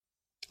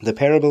The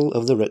parable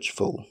of the rich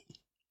fool.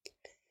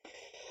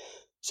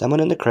 Someone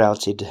in the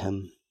crowd said to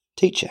him,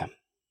 "Teacher,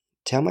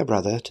 tell my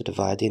brother to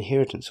divide the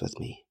inheritance with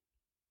me."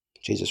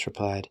 Jesus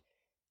replied,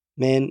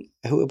 "Man,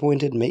 who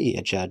appointed me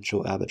a judge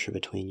or arbiter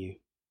between you?"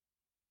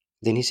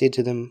 Then he said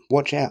to them,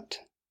 "Watch out.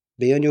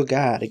 Be on your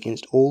guard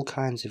against all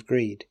kinds of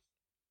greed.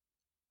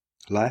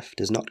 Life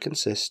does not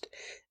consist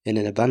in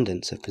an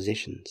abundance of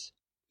possessions."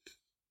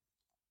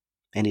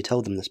 And he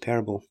told them this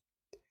parable.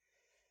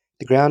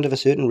 The ground of a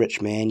certain rich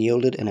man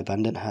yielded an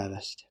abundant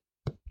harvest.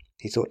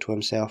 He thought to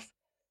himself,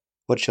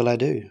 "What shall I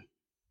do?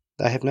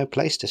 I have no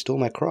place to store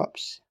my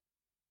crops."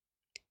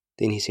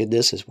 Then he said,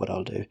 "This is what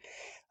I'll do.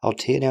 I'll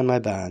tear down my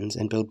barns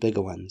and build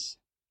bigger ones,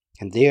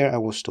 and there I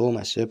will store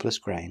my surplus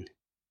grain.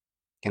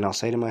 And I'll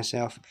say to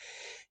myself,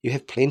 you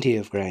have plenty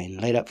of grain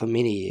laid up for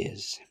many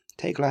years.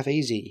 Take life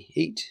easy,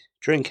 eat,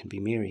 drink, and be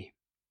merry."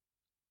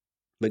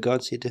 But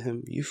God said to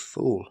him, "You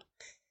fool,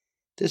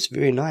 this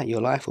very night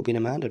your life will be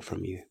demanded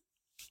from you.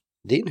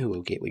 Then who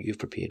will get what you've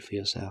prepared for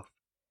yourself?"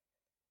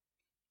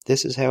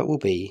 This is how it will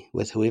be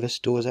with whoever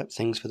stores up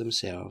things for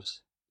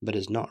themselves, but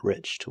is not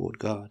rich toward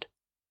God.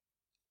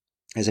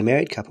 As a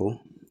married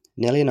couple,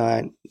 Nellie and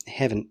I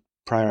haven't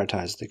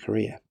prioritized the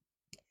career.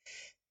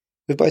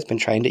 We've both been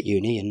trained at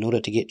uni in order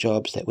to get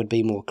jobs that would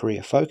be more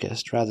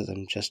career-focused rather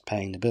than just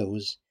paying the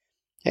bills,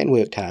 and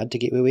worked hard to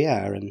get where we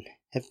are and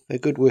have a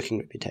good working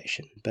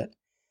reputation, but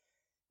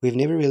we've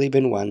never really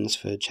been ones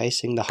for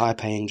chasing the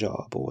high-paying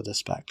job or the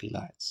sparkly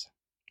lights.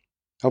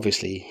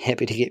 Obviously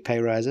happy to get pay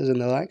rises and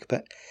the like,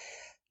 but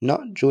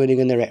not joining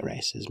in the rat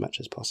race as much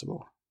as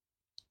possible.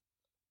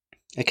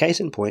 A case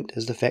in point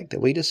is the fact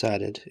that we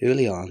decided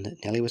early on that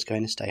Nellie was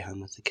going to stay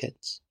home with the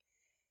kids,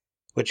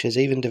 which has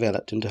even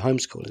developed into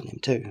homeschooling them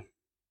too.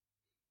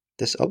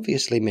 This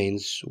obviously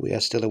means we are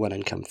still a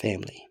one-income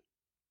family,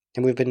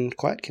 and we've been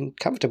quite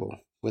comfortable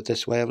with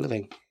this way of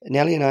living.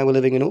 Nellie and I were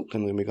living in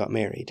Auckland when we got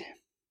married,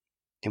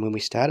 and when we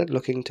started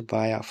looking to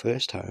buy our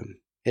first home,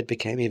 it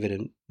became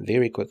evident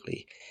very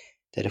quickly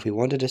that if we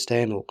wanted to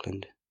stay in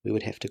Auckland, we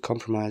would have to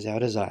compromise our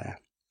desire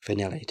for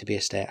Nellie to be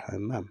a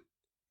stay-at-home mum.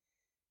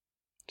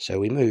 So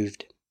we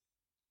moved.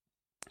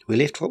 We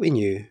left what we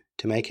knew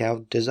to make our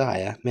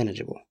desire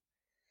manageable.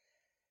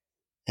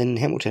 In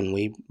Hamilton,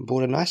 we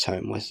bought a nice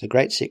home with a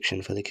great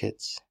section for the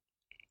kids.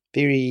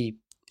 Very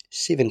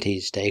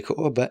 70s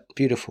decor, but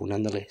beautiful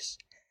nonetheless.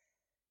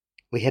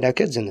 We had our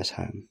kids in this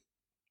home,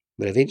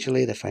 but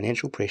eventually the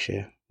financial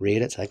pressure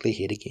reared its ugly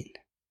head again.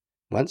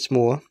 Once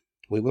more,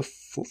 we were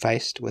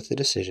faced with the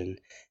decision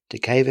to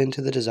cave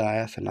into the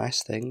desire for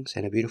nice things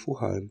and a beautiful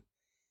home,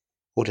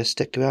 or to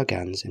stick to our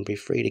guns and be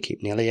free to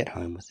keep Nellie at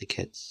home with the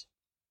kids.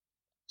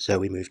 So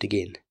we moved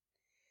again.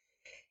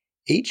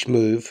 Each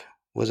move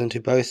was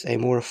into both a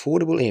more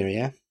affordable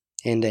area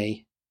and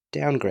a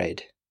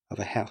downgrade of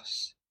a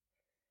house.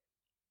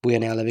 We are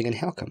now living in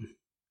Halcombe,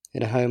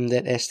 in a home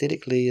that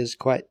aesthetically is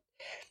quite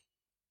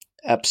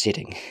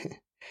upsetting.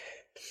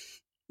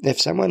 If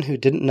someone who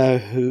didn't know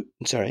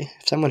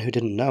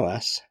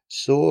us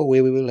saw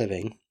where we were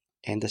living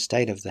and the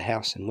state of the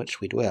house in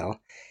which we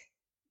dwell,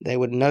 they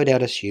would no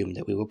doubt assume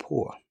that we were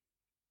poor.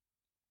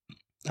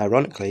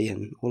 Ironically,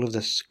 in all of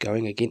this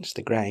going against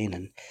the grain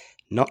and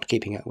not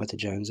keeping up with the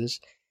Joneses,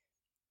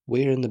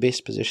 we're in the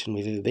best position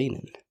we've ever been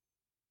in.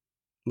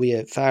 We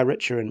are far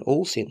richer in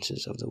all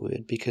senses of the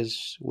word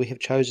because we have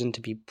chosen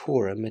to be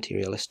poorer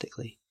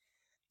materialistically.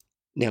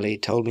 Nellie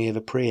told me of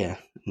a prayer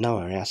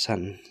Noah, our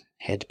son,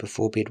 had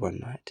before bed one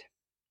night.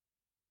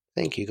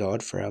 "Thank you,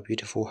 God, for our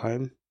beautiful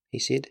home," he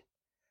said.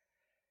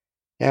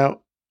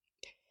 Now,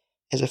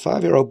 as a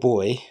 5-year-old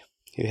boy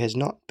who has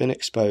not been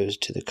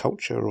exposed to the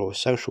culture or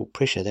social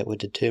pressure that would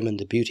determine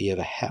the beauty of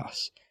a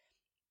house,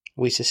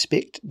 we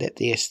suspect that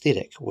the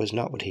aesthetic was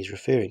not what he's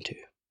referring to,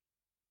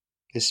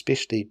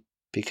 especially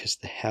because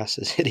the house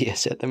is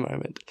hideous at the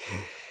moment.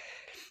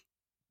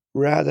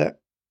 Rather,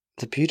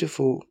 the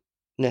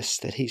beautifulness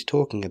that he's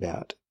talking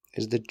about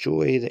is the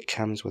joy that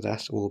comes with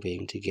us all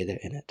being together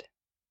in it.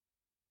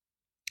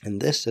 And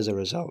this is a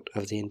result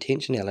of the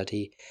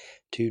intentionality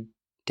to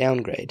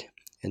downgrade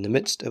in the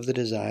midst of the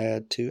desire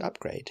to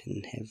upgrade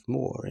and have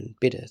more and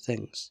better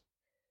things.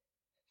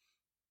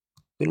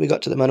 When we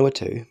got to the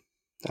Manawatu,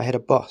 I had a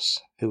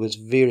boss who was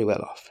very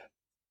well off.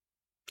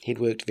 He'd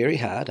worked very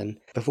hard, and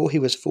before he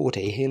was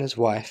 40, he and his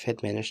wife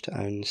had managed to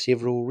own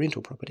several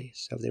rental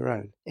properties of their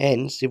own,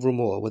 and several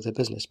more with a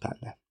business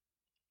partner.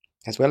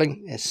 As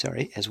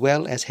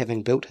well as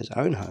having built his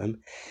own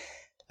home,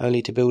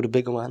 only to build a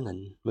bigger one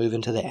and move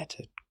into that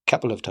a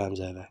couple of times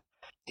over.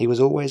 He was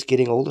always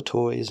getting all the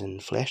toys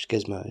and flash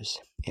gizmos,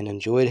 and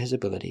enjoyed his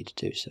ability to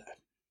do so.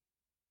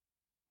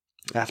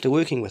 After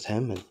working with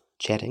him and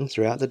chatting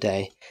throughout the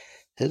day,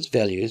 his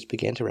values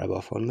began to rub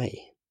off on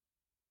me.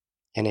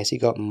 And as he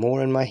got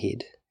more in my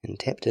head and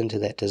tapped into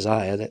that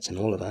desire that's in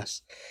all of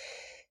us,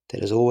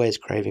 that is always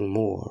craving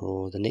more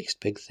or the next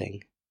big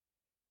thing,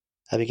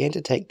 I began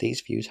to take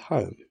these views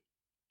home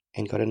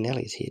and got in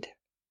Nellie's head.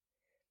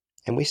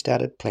 And we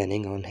started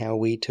planning on how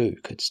we too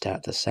could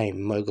start the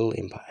same mogul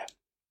empire.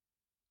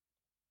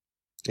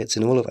 It's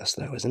in all of us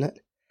though, isn't it?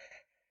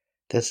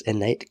 this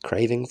innate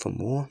craving for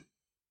more?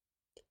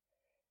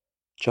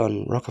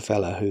 John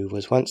Rockefeller, who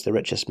was once the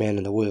richest man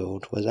in the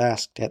world, was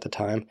asked at the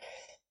time,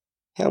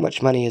 "How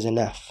much money is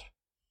enough?"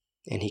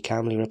 And he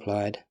calmly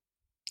replied,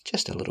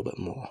 "Just a little bit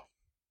more."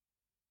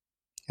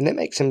 And that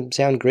makes him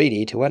sound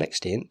greedy to one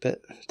extent,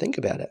 but think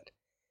about it.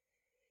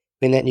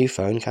 When that new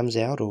phone comes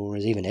out or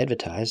is even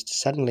advertised,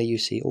 suddenly you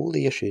see all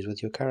the issues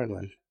with your current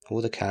one,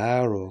 or the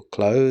car, or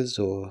clothes,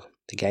 or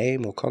the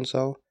game, or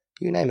console,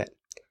 you name it.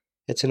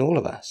 It's in all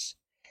of us.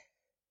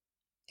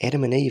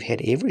 Adam and Eve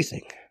had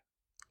everything,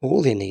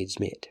 all their needs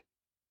met,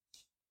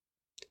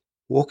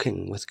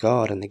 walking with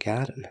God in the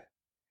garden.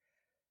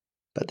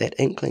 But that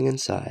inkling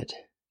inside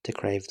to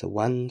crave the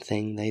one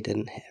thing they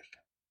didn't have.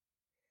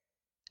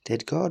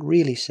 Did God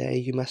really say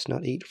you must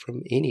not eat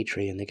from any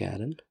tree in the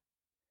garden?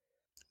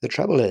 The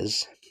trouble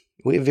is,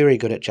 we're very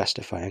good at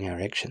justifying our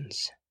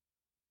actions.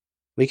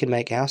 We can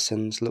make our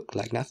sins look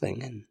like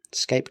nothing and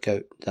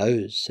scapegoat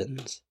those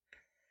sins.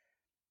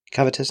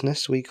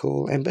 Covetousness we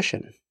call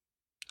ambition.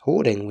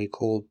 Hoarding we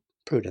call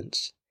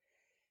prudence.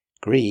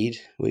 Greed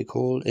we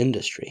call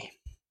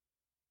industry.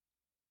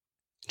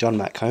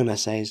 Series-Mākona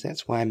says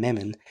that's why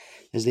mammon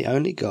is the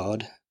only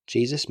God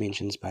Jesus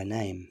mentions by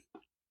name,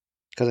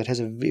 because it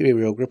has a very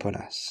real grip on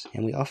us,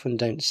 and we often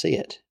don't see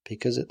it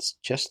because it's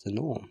just the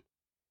norm.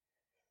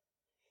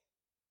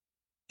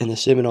 In the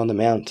Sermon on the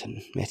Mount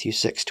in Matthew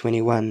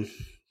 6:21,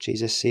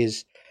 Jesus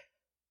says,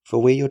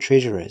 "For where your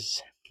treasure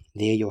is,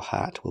 there your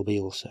heart will be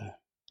also."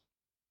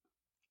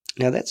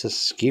 Now that's a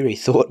scary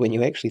thought when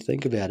you actually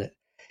think about it.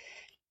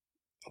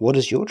 What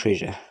is your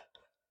treasure?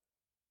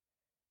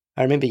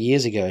 I remember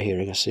years ago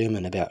hearing a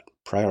sermon about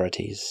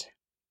priorities,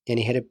 and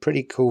he had a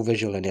pretty cool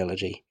visual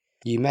analogy.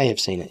 You may have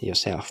seen it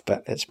yourself,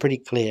 but it's pretty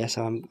clear,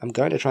 so I'm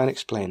going to try and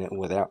explain it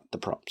without the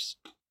props.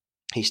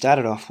 He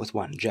started off with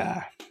one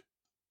jar,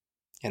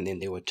 and then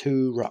there were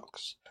two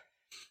rocks.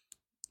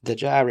 The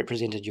jar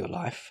represented your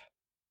life.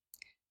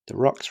 The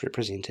rocks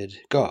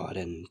represented God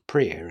and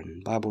prayer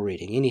and Bible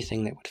reading,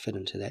 anything that would fit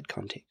into that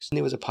context. And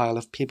there was a pile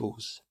of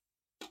pebbles.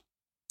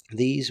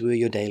 These were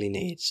your daily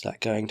needs, like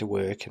going to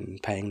work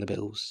and paying the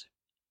bills.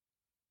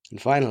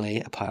 And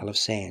finally, a pile of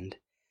sand.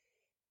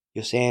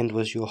 Your sand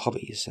was your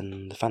hobbies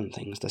and the fun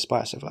things, the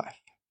spice of life.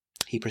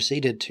 He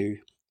proceeded to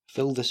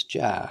fill this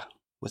jar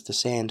with the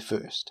sand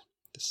first.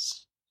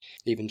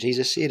 Even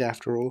Jesus said,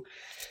 after all,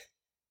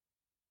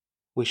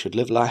 we should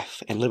live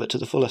life and live it to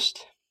the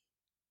fullest.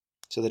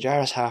 So the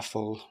jar is half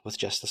full with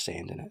just the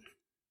sand in it.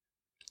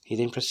 He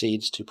then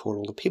proceeds to pour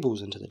all the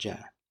pebbles into the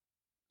jar,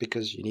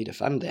 because you need to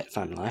fund that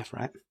fun life,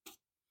 right?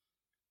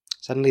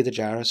 Suddenly the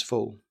jar is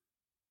full.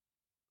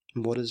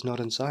 And what is not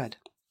inside?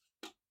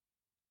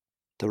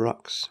 The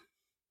rocks.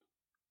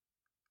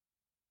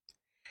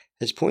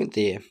 His point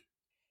there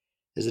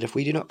is that if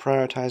we do not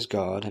prioritize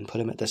God and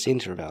put him at the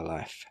center of our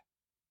life,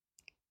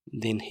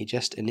 then he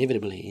just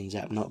inevitably ends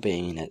up not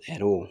being in it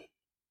at all.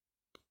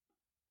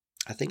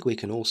 I think we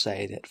can all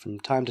say that from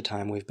time to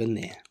time we've been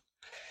there.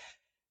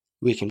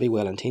 We can be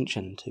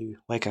well-intentioned to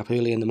wake up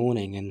early in the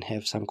morning and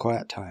have some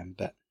quiet time,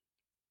 but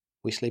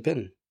we sleep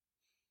in.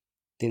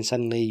 Then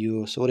suddenly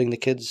you're sorting the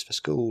kids for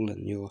school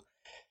and you're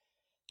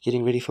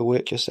getting ready for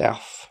work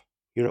yourself.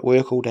 You're at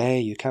work all day,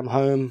 you come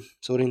home,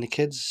 sorting the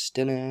kids,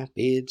 dinner,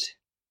 bed.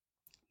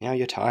 Now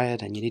you're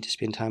tired and you need to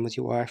spend time with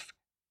your wife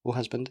or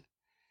husband.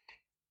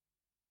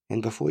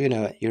 And before you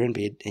know it, you're in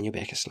bed and you're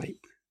back asleep.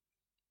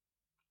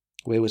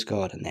 Where was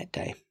God in that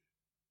day?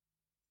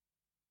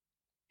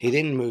 He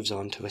then moves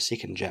on to a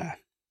second jar,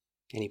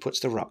 and he puts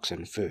the rocks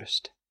in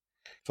first,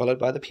 followed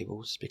by the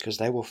pebbles, because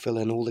they will fill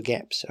in all the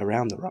gaps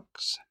around the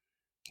rocks,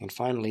 and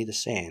finally the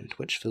sand,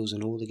 which fills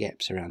in all the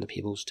gaps around the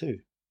pebbles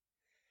too.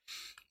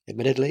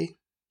 Admittedly,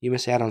 you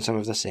miss out on some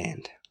of the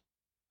sand,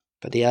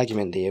 but the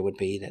argument there would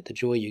be that the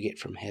joy you get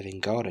from having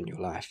God in your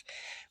life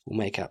will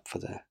make up for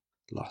the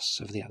loss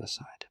of the other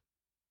side.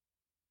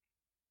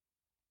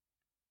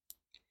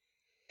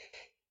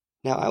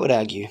 Now, I would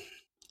argue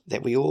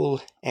that we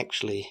all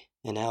actually,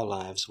 in our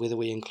lives, whether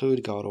we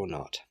include God or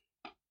not,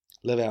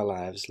 live our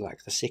lives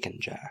like the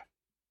second jar.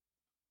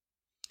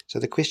 So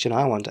the question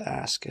I want to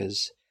ask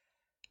is,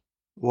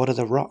 what are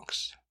the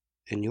rocks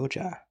in your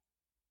jar?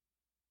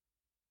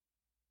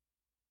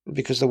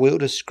 Because the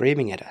world is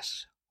screaming at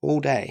us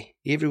all day,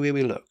 everywhere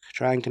we look,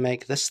 trying to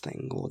make this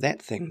thing or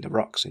that thing the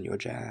rocks in your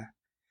jar.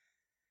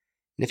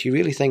 And if you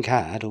really think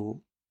hard,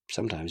 or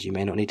sometimes you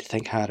may not need to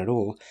think hard at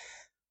all,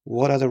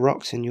 what are the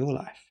rocks in your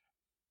life?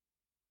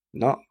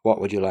 Not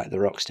what would you like the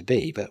rocks to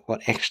be, but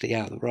what actually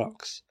are the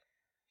rocks?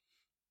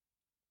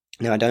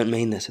 Now, I don't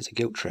mean this as a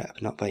guilt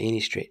trap, not by any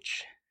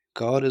stretch.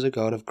 God is a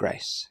God of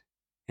grace,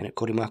 and at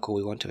Korimako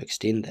we want to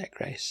extend that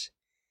grace.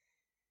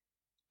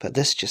 But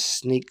this just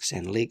sneaks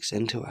and leaks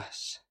into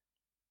us.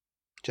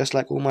 Just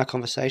like all my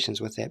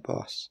conversations with that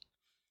boss.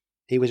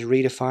 He was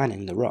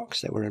redefining the rocks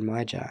that were in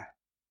my jar.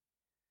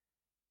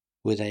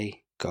 Were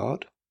they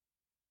God?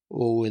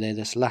 Or were they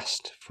this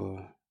lust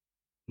for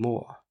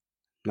more,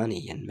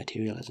 money and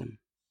materialism?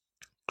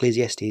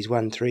 Ecclesiastes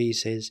 1:3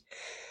 says,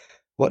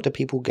 "What do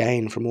people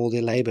gain from all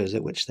their labours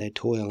at which they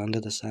toil under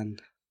the sun?"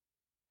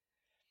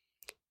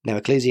 Now,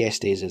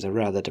 Ecclesiastes is a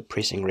rather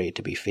depressing read,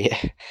 to be fair,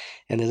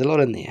 and there's a lot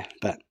in there,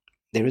 but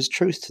there is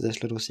truth to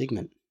this little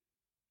segment.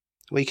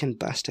 We can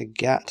bust a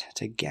gut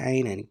to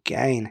gain and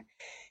gain,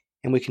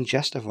 and we can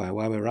justify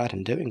why we're right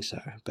in doing so,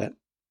 but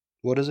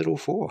what is it all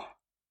for?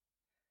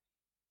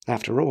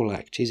 After all,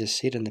 like Jesus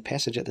said in the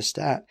passage at the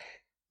start,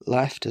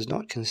 life does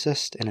not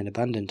consist in an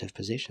abundance of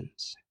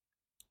possessions.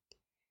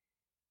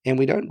 And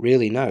we don't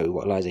really know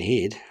what lies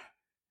ahead.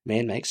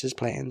 Man makes his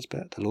plans,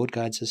 but the Lord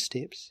guides his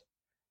steps.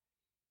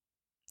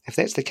 If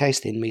that's the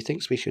case, then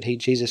methinks we should heed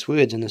Jesus'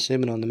 words in the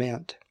Sermon on the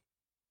Mount.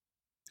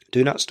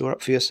 Do not store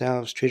up for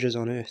yourselves treasures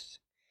on earth,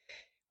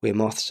 where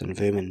moths and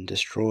vermin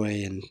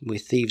destroy and where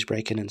thieves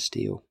break in and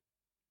steal.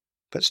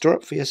 But store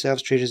up for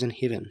yourselves treasures in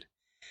heaven,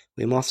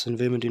 where moths and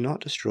vermin do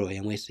not destroy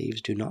and where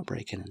thieves do not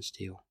break in and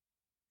steal.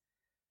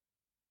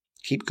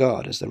 Keep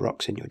God as the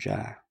rocks in your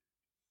jar.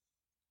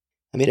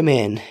 I met a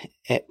man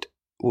at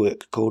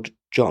work called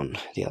John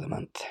the other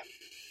month.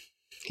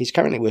 He's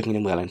currently working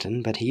in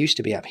Wellington, but he used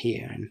to be up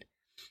here, and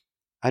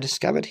I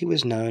discovered he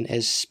was known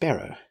as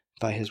Sparrow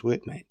by his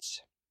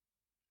workmates.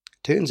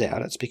 Turns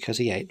out it's because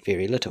he ate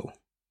very little,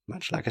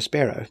 much like a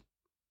sparrow.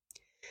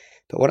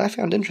 But what I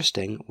found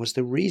interesting was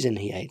the reason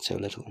he ate so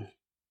little.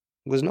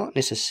 It was not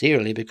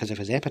necessarily because of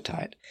his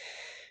appetite,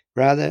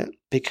 rather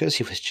because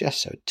he was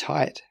just so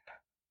tight.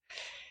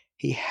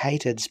 He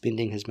hated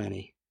spending his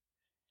money.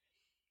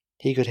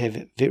 He could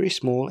have very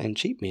small and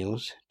cheap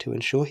meals to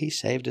ensure he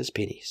saved his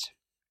pennies.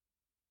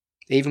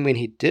 Even when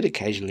he did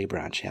occasionally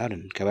branch out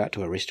and go out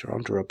to a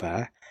restaurant or a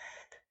bar,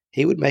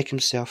 he would make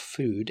himself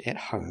food at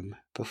home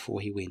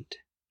before he went,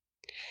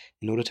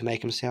 in order to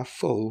make himself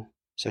full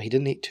so he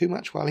didn't eat too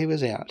much while he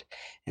was out,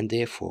 and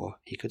therefore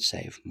he could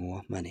save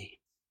more money.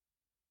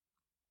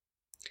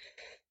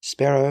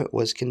 Sparrow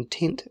was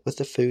content with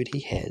the food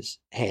he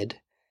had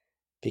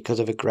because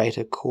of a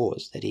greater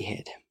cause that he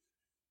had.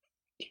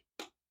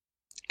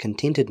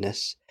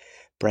 Contentedness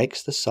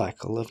breaks the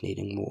cycle of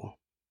needing more.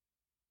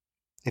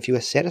 If you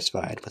are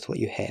satisfied with what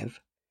you have,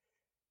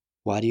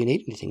 why do you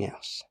need anything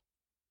else?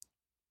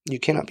 You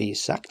cannot be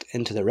sucked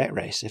into the rat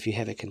race if you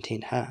have a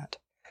content heart.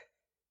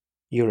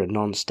 You're a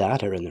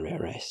non-starter in the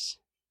rat race.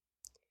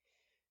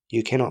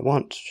 You cannot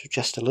want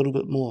just a little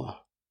bit more,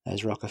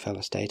 as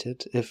Rockefeller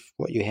stated, if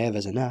what you have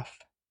is enough.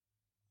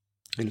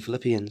 In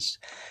Philippians,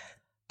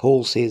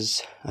 Paul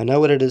says, I know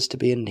what it is to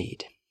be in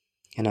need,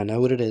 and I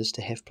know what it is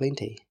to have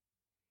plenty.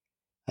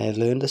 I have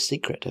learned the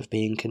secret of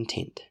being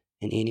content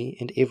in any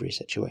and every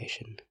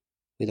situation,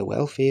 whether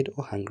well-fed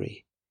or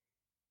hungry,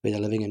 whether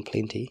living in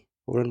plenty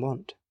or in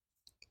want.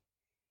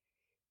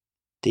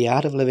 The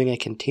art of living a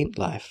content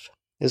life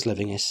is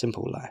living a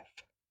simple life.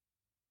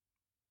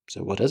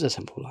 So what is a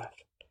simple life?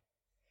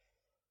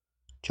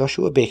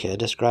 Joshua Becker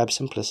describes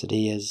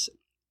simplicity as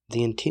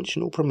the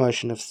intentional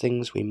promotion of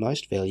things we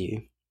most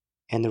value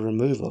and the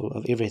removal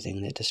of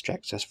everything that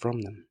distracts us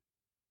from them.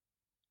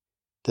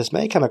 This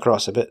may come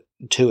across a bit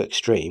too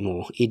extreme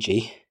or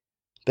edgy,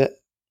 but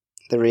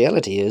the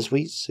reality is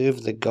we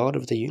serve the God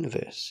of the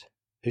universe,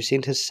 who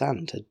sent his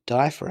Son to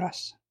die for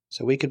us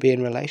so we could be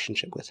in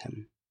relationship with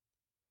him.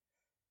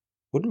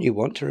 Wouldn't you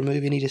want to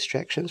remove any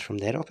distractions from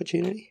that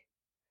opportunity?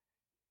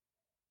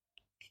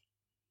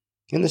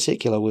 In the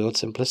secular world,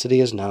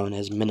 simplicity is known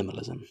as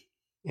minimalism,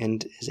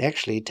 and is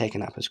actually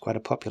taken up as quite a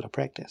popular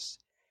practice,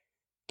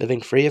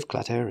 living free of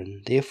clutter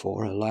and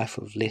therefore a life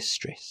of less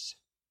stress.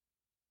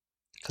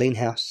 Clean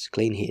house,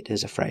 clean head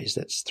is a phrase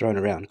that's thrown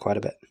around quite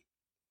a bit.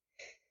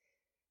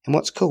 And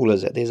what's cool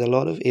is that there's a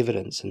lot of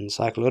evidence in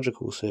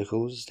psychological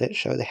circles that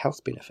show the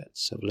health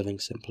benefits of living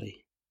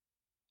simply.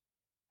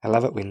 I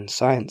love it when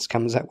science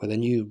comes up with a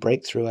new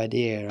breakthrough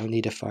idea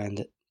only to find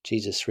that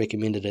Jesus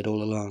recommended it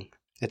all along.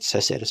 It's so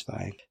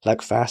satisfying.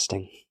 Like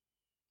fasting.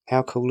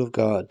 How cool of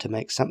God to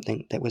make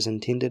something that was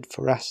intended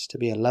for us to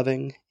be a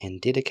loving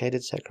and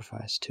dedicated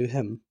sacrifice to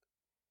him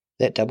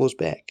that doubles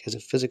back as a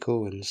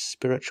physical and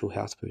spiritual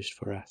health boost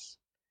for us.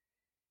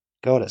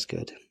 God is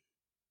good.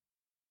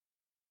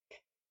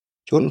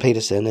 Jordan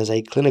Peterson is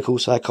a clinical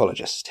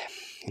psychologist,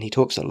 and he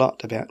talks a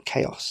lot about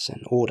chaos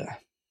and order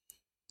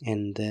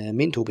and the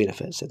mental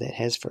benefits that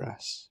has for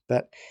us.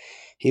 But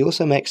he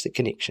also makes the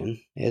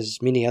connection, as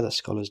many other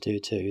scholars do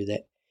too,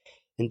 that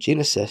in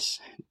Genesis,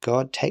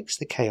 God takes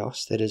the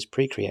chaos that is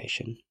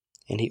pre-creation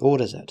and he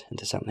orders it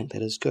into something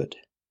that is good.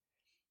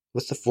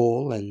 With the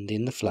fall and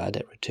then the flood,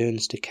 it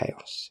returns to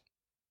chaos.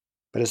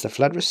 But as the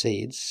flood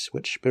recedes,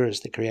 which mirrors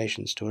the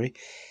creation story,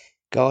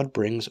 God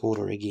brings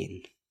order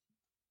again.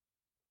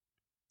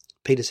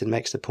 Peterson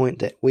makes the point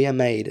that we are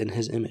made in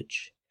his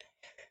image.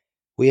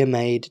 We are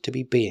made to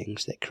be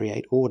beings that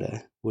create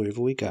order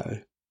wherever we go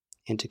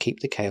and to keep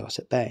the chaos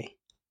at bay.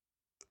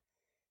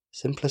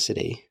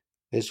 Simplicity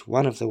is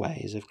one of the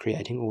ways of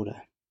creating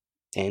order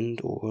and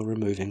or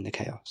removing the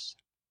chaos.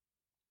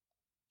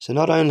 So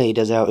not only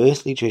does our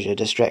earthly treasure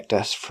distract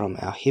us from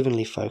our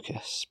heavenly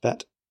focus,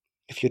 but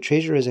if your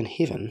treasure is in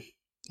heaven,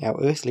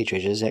 our earthly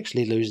treasures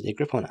actually lose their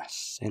grip on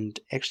us and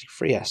actually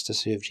free us to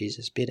serve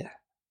Jesus better.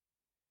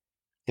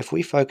 If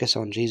we focus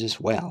on Jesus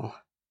well,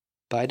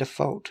 by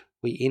default,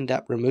 we end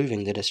up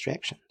removing the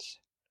distractions.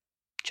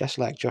 just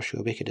like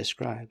Joshua Becker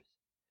describes.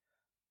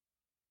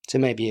 So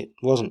maybe it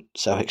wasn't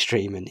so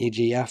extreme and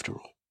edgy after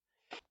all.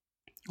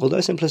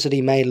 Although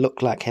simplicity may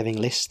look like having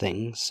less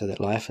things so that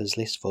life is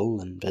less full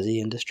and busy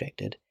and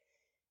distracted,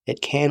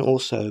 it can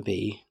also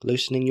be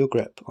loosening your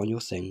grip on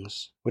your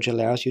things, which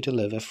allows you to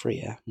live a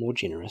freer, more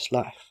generous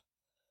life.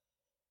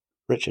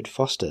 Richard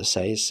Foster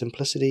says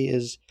simplicity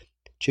is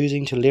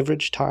choosing to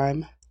leverage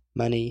time,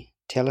 money,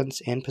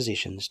 talents, and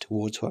possessions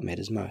towards what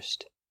matters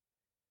most.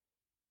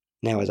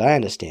 Now, as I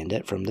understand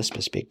it, from this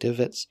perspective,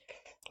 it's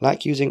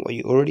like using what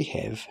you already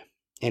have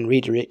and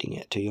redirecting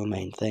it to your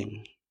main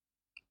thing,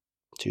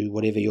 to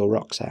whatever your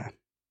rocks are.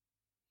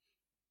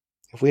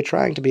 If we're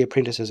trying to be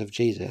apprentices of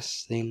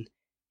Jesus, then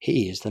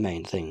He is the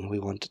main thing we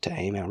want to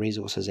aim our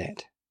resources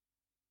at.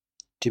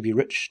 To be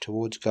rich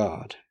towards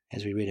God,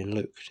 as we read in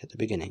Luke at the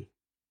beginning.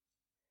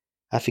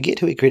 I forget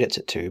who he credits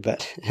it to,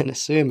 but in a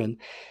sermon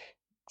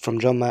from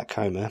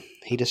Series-Mākona,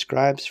 he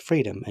describes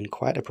freedom in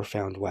quite a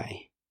profound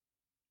way,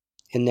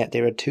 in that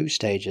there are two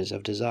stages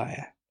of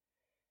desire.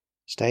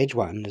 Stage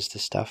one is the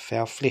stuff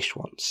our flesh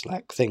wants,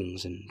 like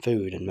things and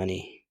food and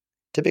money,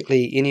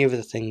 typically any of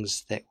the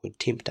things that would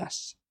tempt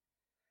us.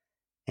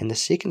 And the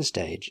second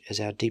stage is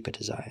our deeper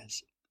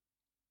desires,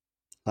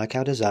 like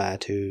our desire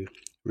to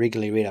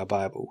regularly read our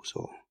Bibles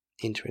or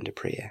enter into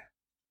prayer.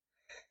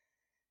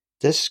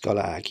 This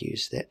scholar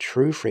argues that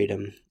true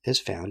freedom is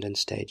found in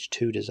stage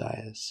 2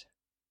 desires,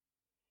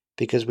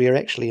 because we are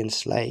actually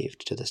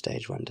enslaved to the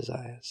stage 1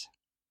 desires,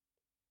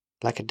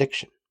 like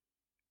addiction.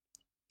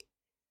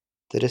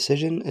 The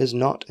decision is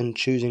not in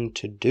choosing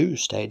to do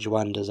stage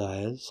 1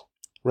 desires,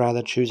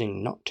 rather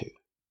choosing not to.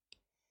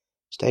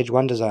 Stage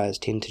 1 desires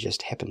tend to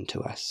just happen to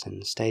us,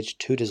 and stage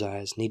 2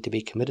 desires need to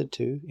be committed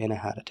to and are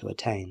harder to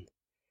attain.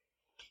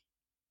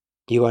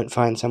 You won't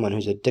find someone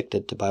who's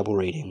addicted to Bible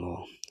reading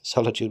or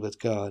solitude with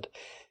God.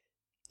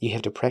 You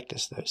have to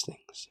practice those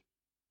things.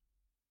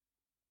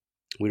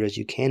 Whereas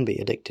you can be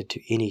addicted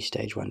to any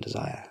stage 1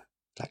 desire,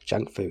 like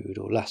junk food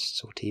or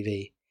lusts or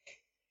TV.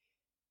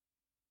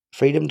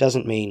 Freedom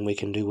doesn't mean we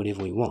can do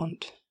whatever we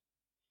want.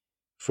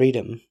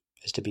 Freedom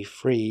is to be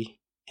free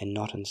and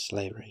not in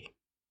slavery.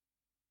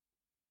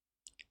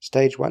 A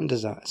stage 1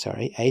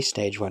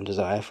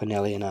 desire for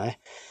Nellie and I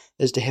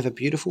is to have a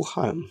beautiful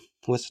home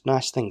with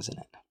nice things in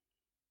it.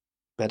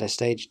 But a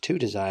stage 2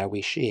 desire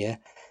we share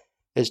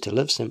is to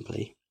live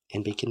simply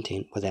and be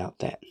content without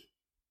that.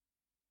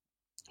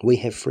 We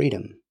have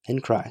freedom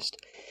in Christ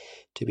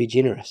to be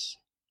generous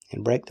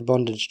and break the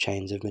bondage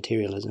chains of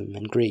materialism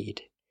and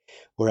greed,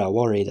 or our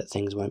worry that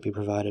things won't be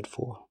provided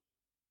for.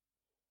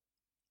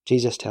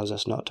 Jesus tells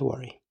us not to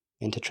worry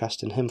and to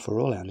trust in Him for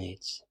all our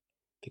needs,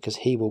 because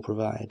He will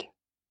provide.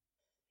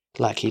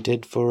 Like He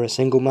did for a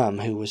single mum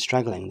who was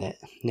struggling that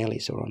Nellie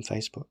saw on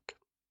Facebook.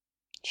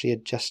 She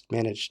had just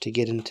managed to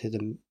get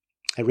into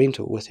a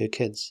rental with her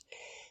kids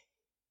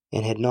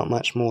and had not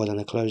much more than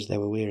the clothes they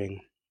were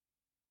wearing.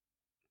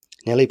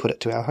 Nellie put it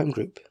to our home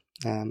group,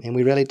 and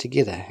we rallied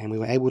together, and we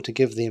were able to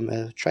give them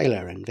a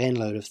trailer and van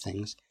load of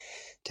things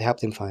to help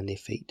them find their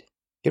feet.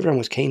 Everyone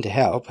was keen to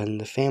help, and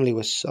the family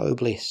was so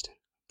blessed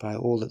by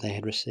all that they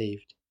had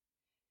received.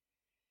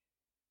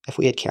 If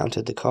we had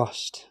counted the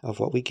cost of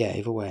what we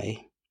gave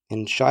away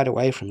and shied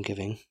away from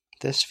giving,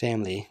 this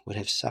family would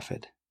have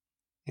suffered,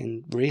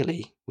 and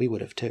really, we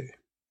would have too.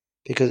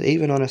 Because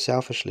even on a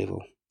selfish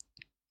level,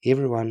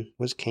 everyone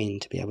was keen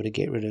to be able to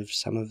get rid of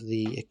some of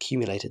the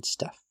accumulated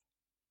stuff.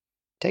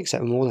 It takes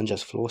up more than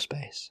just floor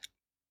space,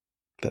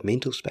 but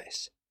mental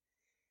space.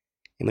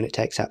 And when it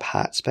takes up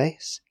heart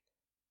space,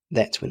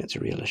 that's when it's a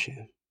real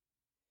issue.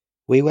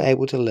 We were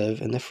able to live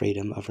in the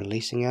freedom of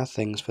releasing our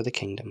things for the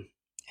kingdom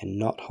and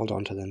not hold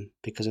on to them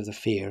because of the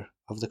fear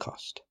of the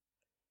cost.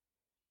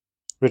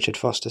 Richard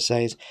Foster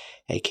says,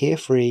 a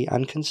carefree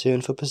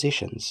unconcern for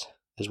possessions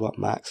is what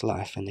marks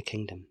life in the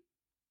kingdom.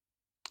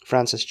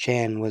 Francis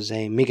Chan was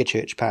a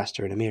megachurch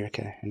pastor in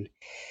America, and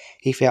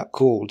he felt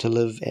called to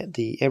live at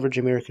the average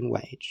American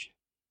wage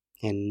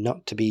and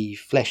not to be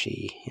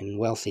flashy and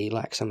wealthy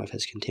like some of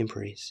his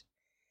contemporaries.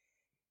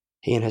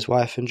 He and his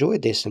wife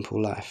enjoyed their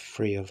simple life,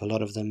 free of a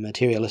lot of the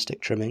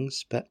materialistic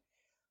trimmings, but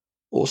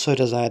also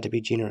desired to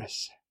be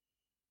generous.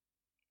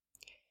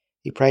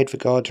 He prayed for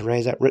God to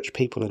raise up rich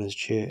people in his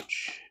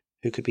church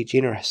who could be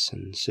generous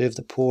and serve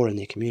the poor in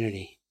their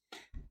community.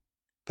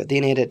 But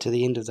then added to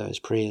the end of those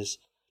prayers,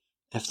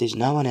 if there's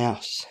no one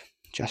else,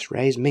 just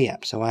raise me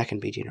up so I can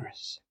be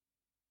generous.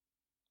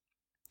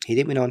 He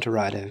then went on to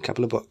write a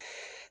couple of books.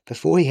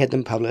 Before he had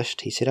them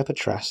published, he set up a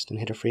trust and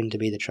had a friend to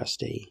be the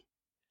trustee.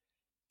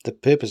 The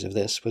purpose of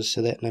this was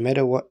so that no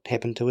matter what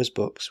happened to his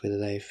books, whether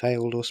they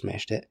failed or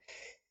smashed it,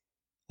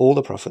 all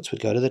the profits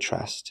would go to the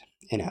trust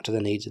and out to the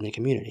needs in the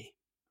community.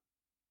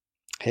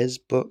 His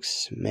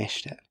books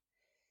smashed it.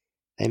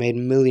 They made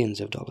millions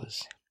of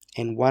dollars,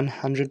 and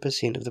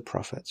 100% of the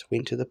profits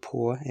went to the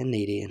poor and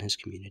needy in his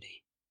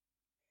community.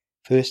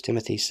 1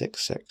 Timothy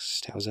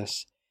 6:6 tells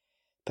us,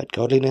 but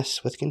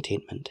godliness with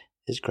contentment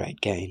is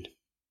great gain.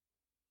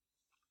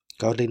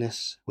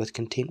 Godliness with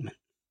contentment.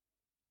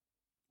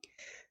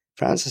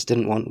 Francis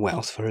didn't want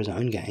wealth for his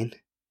own gain.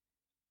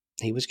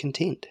 he was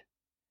content.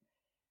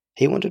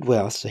 He wanted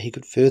wealth so he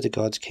could further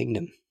God's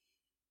kingdom.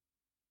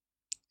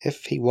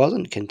 If he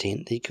wasn't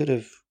content, he could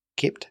have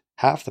kept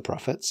half the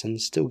profits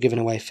and still given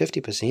away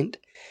 50%,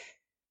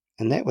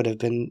 and that would have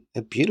been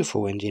a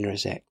beautiful and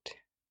generous act.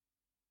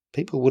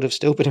 People would have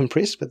still been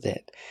impressed with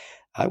that.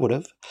 I would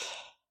have.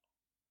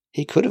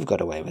 He could have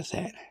got away with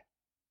that,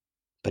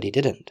 but he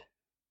didn't.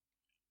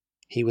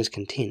 He was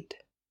content.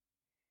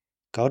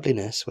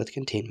 Godliness with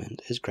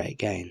contentment is great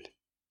gain.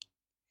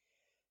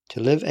 To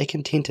live a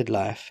contented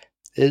life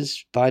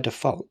is, by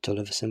default, to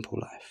live a simple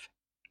life.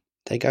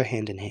 They go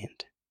hand in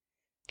hand,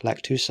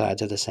 like two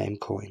sides of the same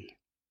coin.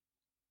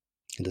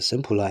 And a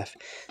simple life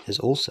is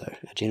also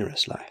a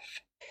generous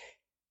life.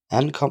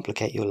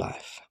 Uncomplicate your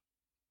life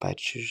by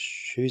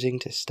choosing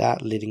to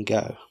start letting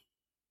go.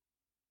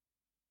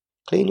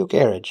 Clean your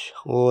garage,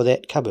 or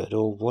that cupboard,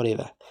 or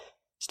whatever.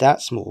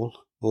 Start small,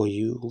 or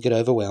you will get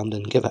overwhelmed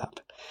and give up.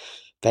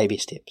 Baby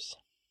steps.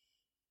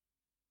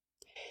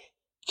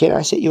 Can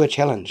I set you a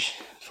challenge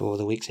for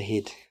the weeks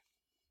ahead?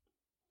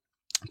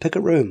 Pick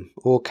a room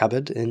or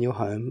cupboard in your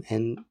home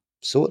and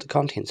sort the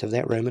contents of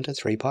that room into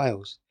 3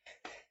 piles.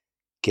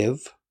 Give,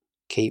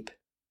 keep,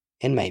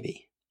 and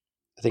maybe.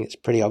 I think it's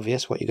pretty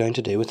obvious what you're going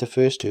to do with the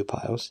first 2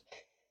 piles,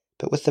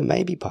 but with the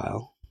maybe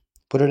pile,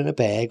 put it in a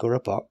bag or a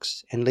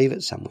box and leave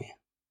it somewhere.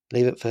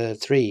 Leave it for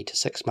 3 to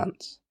 6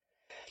 months.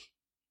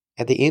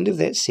 At the end of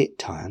that set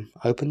time,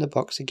 open the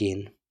box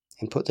again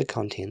and put the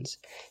contents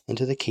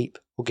into the keep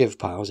or give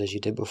piles as you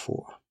did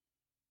before.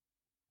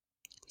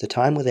 The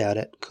time without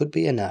it could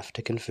be enough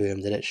to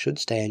confirm that it should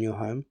stay in your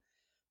home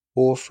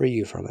or free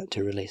you from it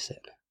to release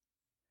it.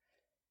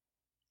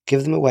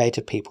 Give them away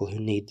to people who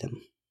need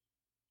them.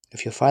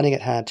 If you're finding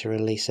it hard to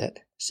release it,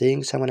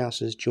 seeing someone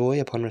else's joy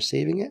upon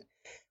receiving it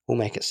will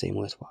make it seem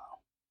worthwhile.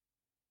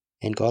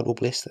 And God will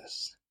bless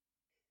this.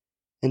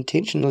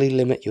 Intentionally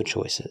limit your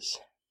choices.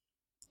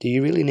 Do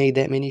you really need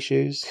that many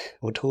shoes,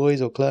 or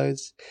toys, or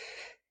clothes?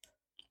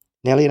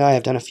 Nellie and I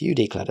have done a few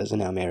declutters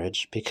in our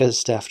marriage because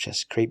stuff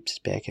just creeps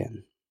back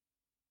in.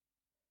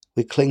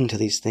 We cling to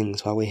these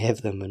things while we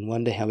have them and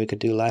wonder how we could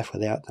do life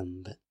without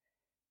them, but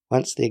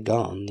once they're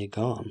gone, they're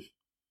gone.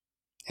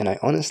 And I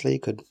honestly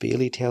could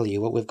barely tell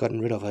you what we've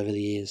gotten rid of over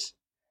the years.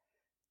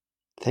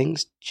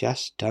 Things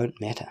just don't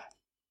matter.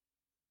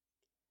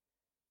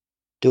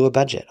 Do a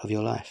budget of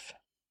your life.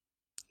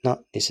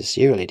 Not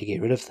necessarily to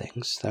get rid of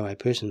things, though I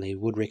personally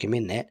would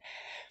recommend that,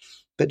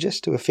 but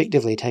just to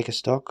effectively take a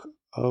stock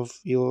of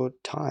your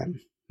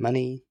time,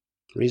 money,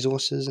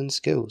 resources and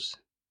skills,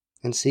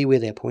 and see where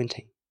they're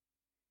pointing.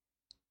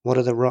 What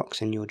are the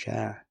rocks in your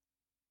jar?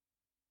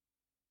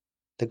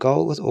 The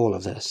goal with all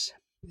of this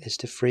is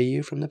to free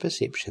you from the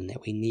perception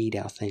that we need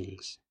our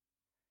things,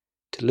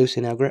 to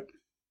loosen our grip.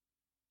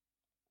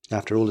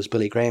 After all, as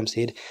Billy Graham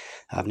said,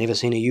 I've never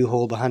seen a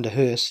U-Haul behind a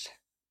hearse.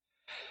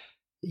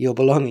 Your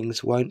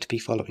belongings won't be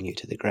following you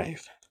to the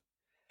grave.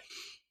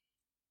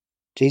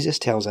 Jesus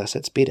tells us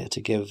it's better to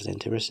give than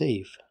to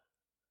receive.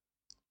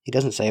 He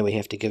doesn't say we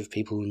have to give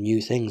people new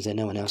things that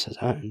no one else has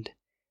owned.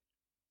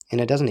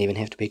 And it doesn't even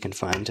have to be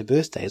confined to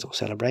birthdays or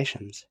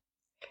celebrations.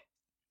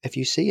 If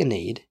you see a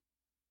need,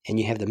 and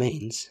you have the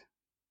means,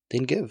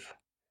 then give.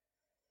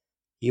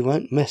 You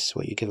won't miss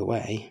what you give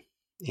away,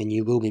 and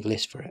you will be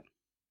blessed for it.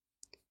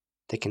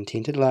 The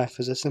contented life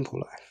is a simple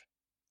life,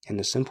 and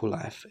the simple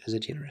life is a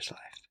generous life.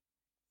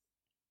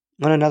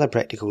 On another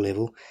practical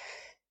level,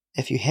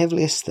 if you have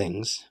less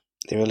things,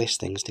 there are less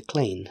things to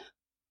clean.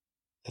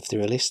 If there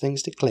are less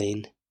things to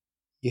clean,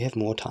 you have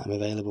more time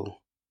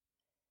available.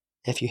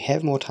 If you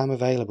have more time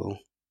available,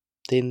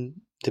 then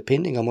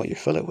depending on what you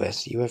fill it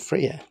with, you are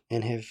freer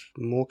and have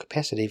more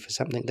capacity for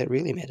something that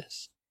really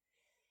matters.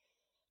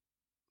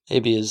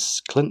 Maybe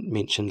as Clint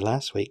mentioned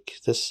last week,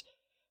 this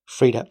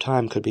freed up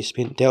time could be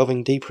spent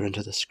delving deeper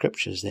into the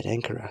scriptures that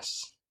anchor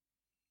us,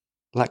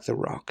 like the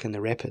rock and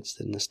the rapids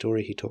in the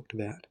story he talked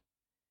about.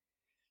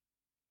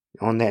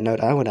 On that note,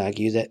 I would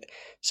argue that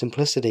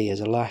simplicity as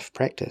a life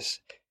practice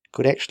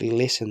could actually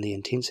lessen the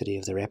intensity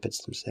of the rapids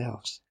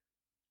themselves.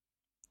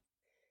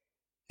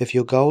 If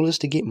your goal is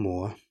to get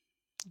more,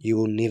 you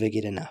will never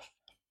get enough.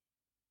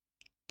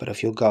 But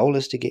if your goal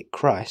is to get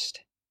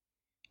Christ,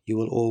 you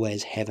will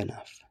always have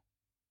enough.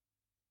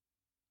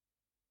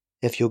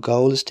 If your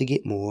goal is to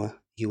get more,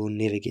 you will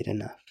never get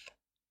enough.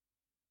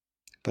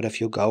 But if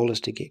your goal is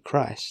to get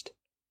Christ,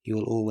 you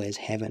will always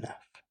have enough.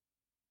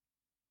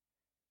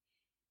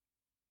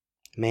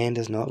 Man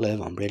does not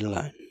live on bread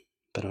alone,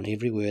 but on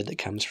every word that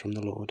comes from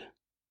the Lord.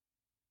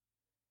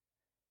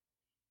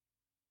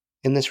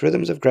 In this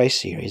Rhythms of Grace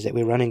series that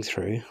we're running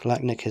through,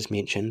 like Nick has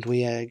mentioned,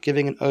 we are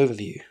giving an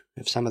overview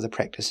of some of the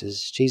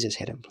practices Jesus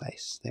had in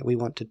place that we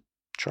want to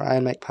try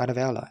and make part of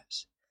our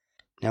lives.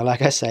 Now,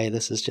 like I say,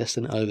 this is just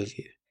an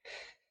overview.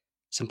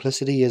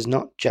 Simplicity is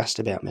not just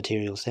about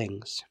material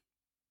things,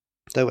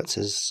 though it's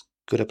as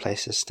good a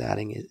place to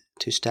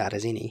start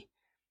as any.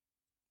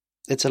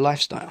 It's a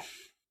lifestyle.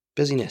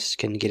 Busyness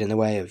can get in the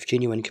way of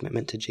genuine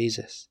commitment to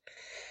Jesus.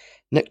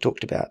 Nick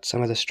talked about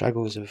some of the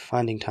struggles of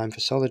finding time for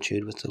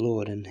solitude with the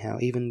Lord and how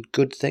even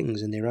good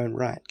things in their own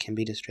right can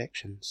be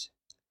distractions.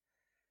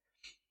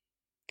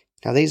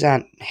 Now, these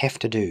aren't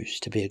have-to-dos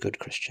to be a good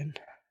Christian.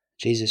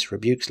 Jesus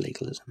rebukes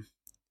legalism.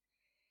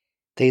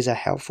 These are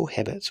helpful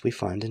habits we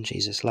find in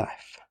Jesus'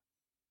 life.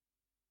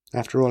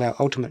 After all, our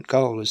ultimate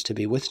goal is to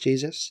be with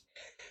Jesus,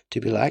 to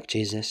be like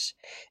Jesus,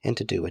 and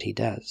to do what he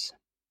does.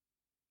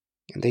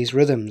 And these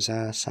rhythms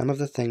are some of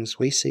the things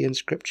we see in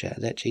Scripture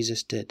that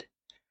Jesus did.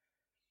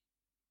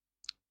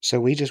 So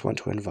we just want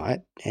to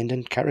invite and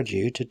encourage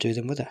you to do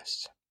them with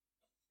us.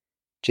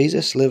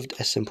 Jesus lived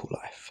a simple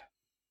life,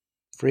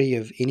 free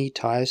of any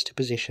ties to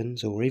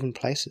possessions or even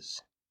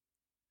places.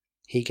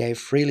 He gave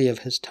freely of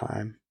his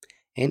time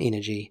and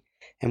energy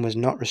and was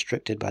not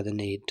restricted by the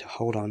need to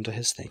hold on to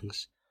his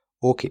things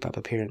or keep up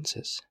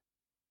appearances.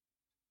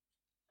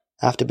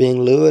 After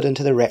being lured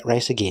into the rat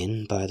race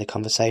again by the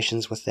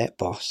conversations with that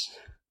boss,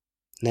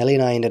 Nellie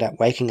and I ended up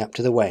waking up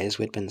to the ways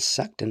we'd been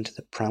sucked into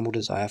the primal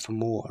desire for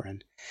more,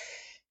 and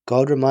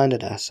God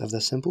reminded us of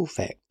the simple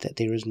fact that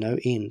there is no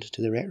end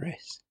to the rat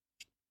race.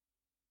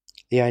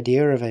 The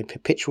idea of a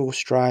perpetual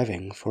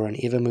striving for an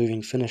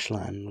ever-moving finish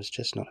line was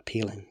just not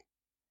appealing.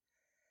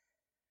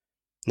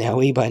 Now,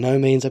 we by no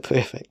means are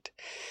perfect,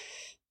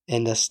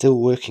 and are still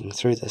working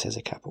through this as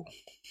a couple,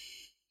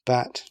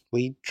 but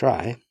we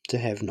try to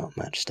have not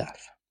much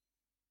stuff.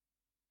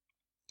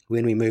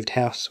 When we moved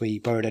house, we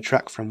borrowed a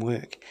truck from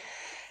work,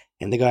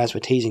 and the guys were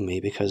teasing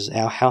me because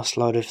our house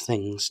load of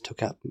things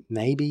took up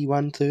maybe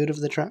 1/3 of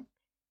the truck.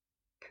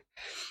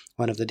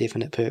 One of the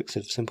definite perks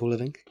of simple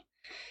living.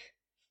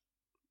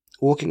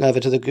 Walking over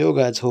to the Girl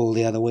Guides hall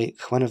the other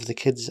week, one of the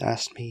kids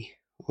asked me,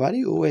 "Why do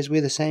you always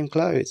wear the same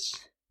clothes?"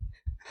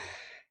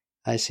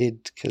 I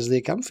said, "'Cause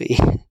they're comfy."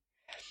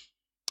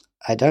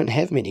 I don't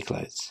have many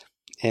clothes,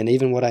 and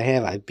even what I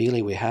have, I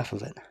barely wear half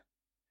of it.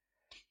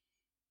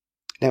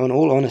 Now, in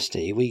all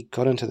honesty, we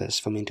got into this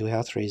for mental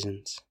health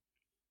reasons.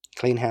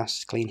 Clean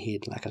house, clean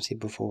head, like I said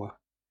before.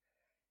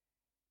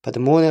 But the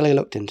more Nellie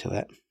looked into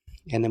it,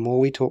 and the more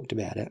we talked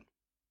about it,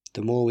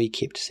 the more we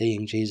kept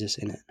seeing Jesus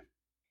in it.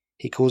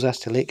 He calls us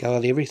to let go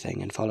of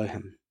everything and follow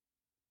him.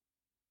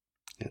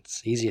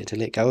 It's easier to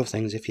let go of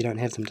things if you don't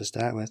have them to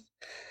start with.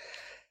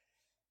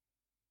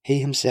 He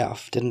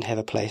himself didn't have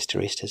a place to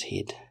rest his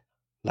head,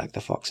 like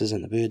the foxes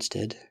and the birds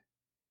did,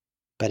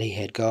 but he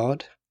had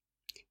God,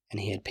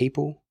 and he had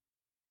people,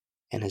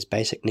 and his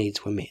basic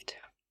needs were met.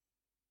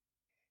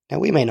 Now,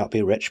 we may not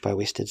be rich by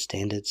Western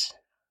standards,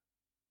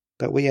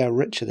 but we are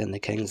richer than the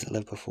kings that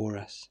live before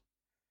us.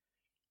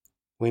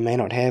 We may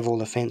not have all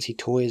the fancy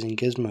toys and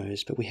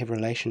gizmos, but we have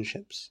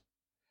relationships,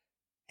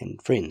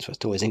 and friends with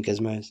toys and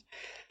gizmos.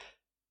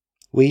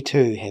 We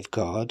too have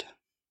God,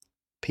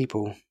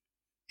 people,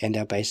 and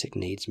our basic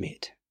needs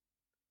met.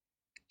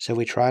 So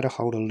we try to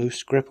hold a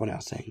loose grip on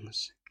our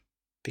things,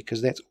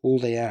 because that's all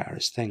they are,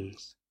 is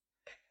things.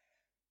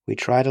 We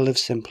try to live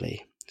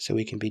simply, so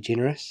we can be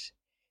generous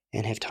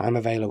and have time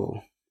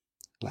available,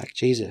 like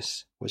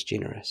Jesus was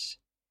generous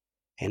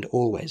and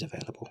always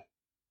available.